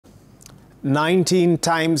19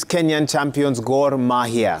 times Kenyan champions Gor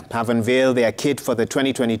Mahia have unveiled their kit for the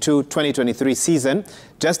 2022-2023 season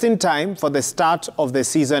just in time for the start of the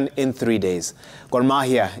season in 3 days. Gor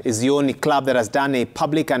Mahia is the only club that has done a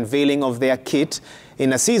public unveiling of their kit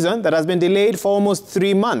in a season that has been delayed for almost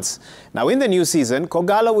 3 months. Now in the new season,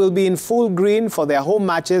 Kogalo will be in full green for their home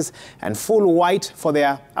matches and full white for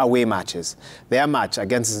their away matches. Their match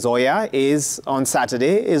against Nzoia on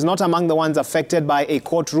Saturday is not among the ones affected by a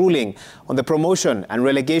court ruling on the promotion and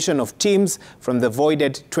relegation of teams from the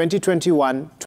voided 2021